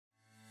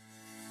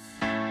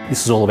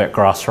This is all about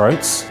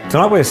grassroots.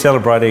 Tonight we're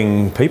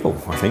celebrating people,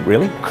 I think,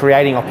 really.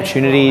 Creating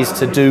opportunities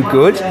to do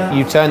good.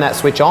 You turn that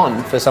switch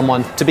on for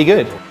someone to be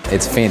good.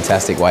 It's a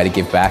fantastic way to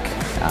give back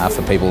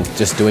for people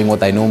just doing what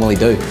they normally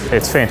do.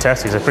 It's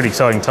fantastic. It's a pretty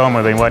exciting time.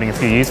 We've been waiting a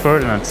few years for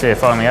it, and it's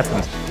finally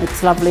happened.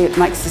 It's lovely. It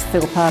makes us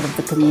feel part of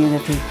the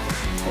community.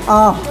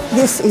 Oh,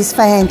 this is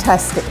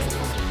fantastic.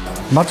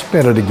 Much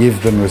better to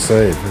give than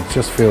receive. It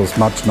just feels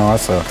much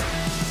nicer.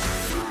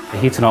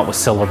 Here tonight we're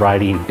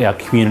celebrating our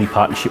community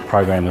partnership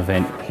program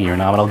event here in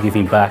Armidale,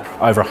 giving back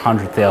over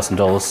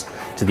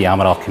 $100,000 to the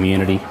Armidale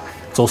community.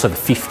 It's also the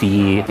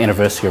 50-year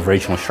anniversary of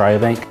Regional Australia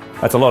Bank.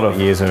 That's a lot of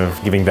years of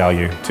giving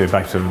value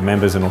back to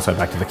members and also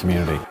back to the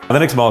community. The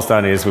next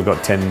milestone is we've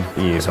got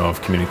 10 years of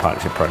community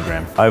partnership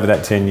program. Over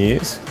that 10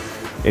 years,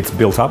 it's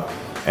built up,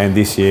 and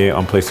this year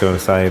I'm pleased to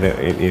say that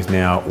it is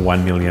now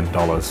 $1 million.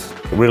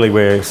 Really,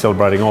 we're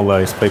celebrating all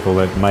those people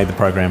that made the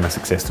program a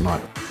success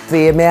tonight.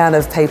 The amount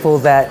of people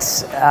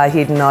that are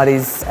here tonight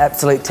is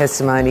absolute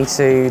testimony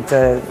to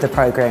the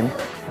program.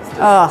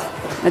 Oh,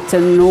 it's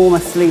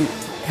enormously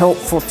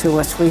helpful to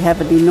us. We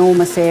have an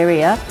enormous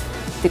area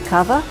to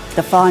cover.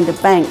 To find a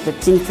bank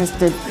that's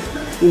interested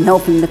in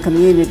helping the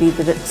community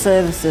that it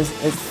services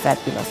is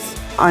fabulous.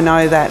 I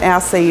know that our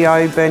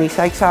CEO, Bernie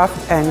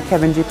Shakeshaft, and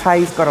Kevin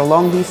Dupay's got a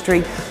long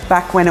history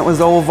back when it was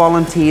all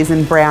volunteers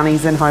and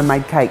brownies and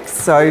homemade cakes.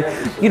 So,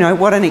 you know,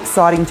 what an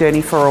exciting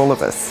journey for all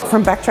of us.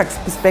 From Backtrack's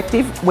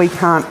perspective, we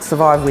can't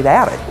survive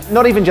without it.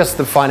 Not even just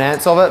the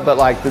finance of it, but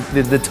like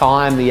the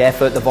time, the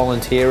effort, the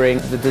volunteering,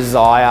 the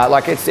desire.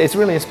 Like it's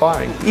really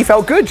inspiring. You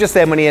felt good just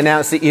then when he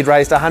announced that you'd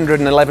raised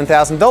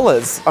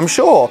 $111,000, I'm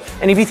sure.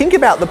 And if you think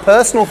about the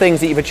personal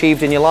things that you've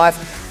achieved in your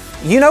life,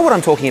 you know what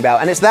I'm talking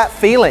about. And it's that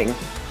feeling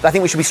I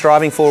think we should be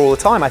striving for all the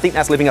time. I think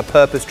that's living a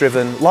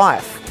purpose-driven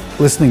life.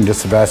 Listening to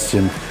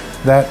Sebastian,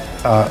 that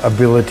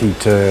ability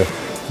to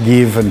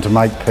give and to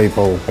make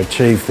people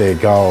achieve their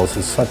goals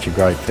is such a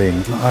great thing.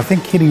 I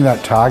think hitting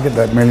that target,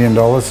 that $1 million,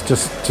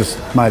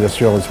 just made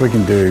us realise we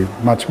can do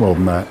much more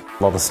than that.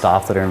 A lot of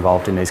staff that are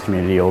involved in these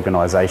community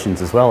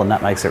organisations as well, and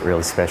that makes it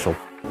really special.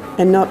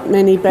 And not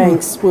many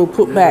banks will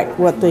put back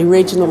what the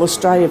Regional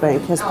Australia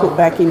Bank has put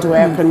back into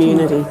our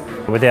community.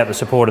 Without the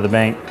support of the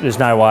bank, there's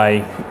no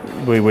way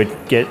we would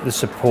get the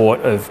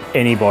support of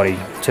anybody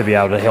to be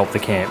able to help the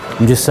camp.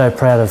 I'm just so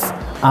proud of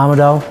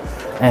Armidale,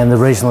 and the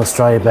Regional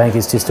Australia Bank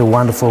is just a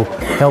wonderful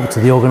help to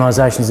the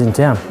organisations in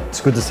town. It's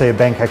good to see a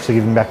bank actually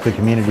giving back to the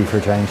community for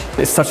a change.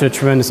 It's such a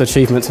tremendous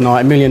achievement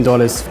tonight, $1 million. Go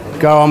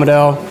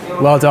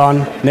Armidale, well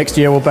done. Next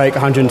year we'll bake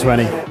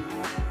 120.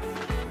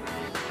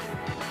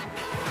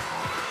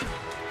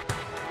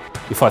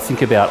 If I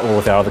think about all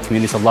of our other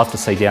communities, I'd love to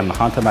see down the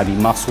Hunter, maybe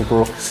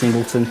Muswellbrook,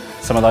 Singleton,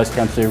 some of those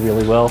towns do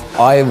really well.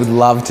 I would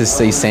love to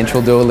see Central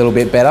do a little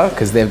bit better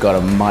because they've got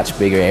a much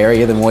bigger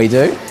area than we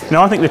do.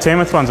 No, I think the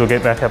Tamworth ones will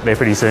get back up there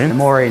pretty soon.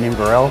 Moree and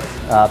Inverell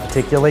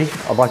particularly,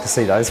 I'd like to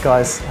see those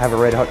guys have a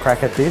red hot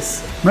crack at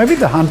this. Maybe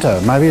the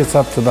Hunter, maybe it's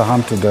up to the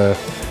Hunter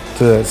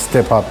to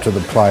step up to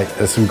the plate.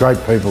 There's some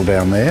great people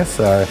down there,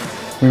 so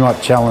we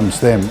might challenge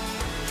them.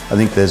 I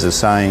think there's a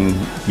saying,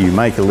 you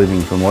make a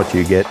living from what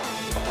you get,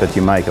 but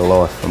you make a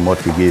life from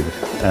what you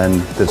give, and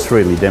that's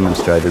really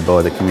demonstrated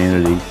by the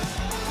community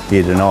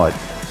here tonight.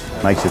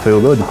 Makes you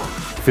feel good.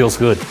 Feels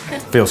good.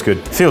 Feels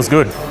good. Feels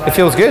good. It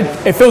feels good.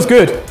 It feels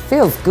good.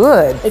 Feels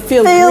good. It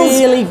feels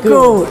really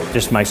good.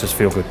 Just makes us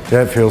feel good.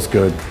 Yeah, it feels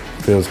good.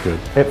 Feels good.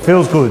 It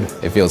feels good.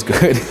 It feels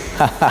good.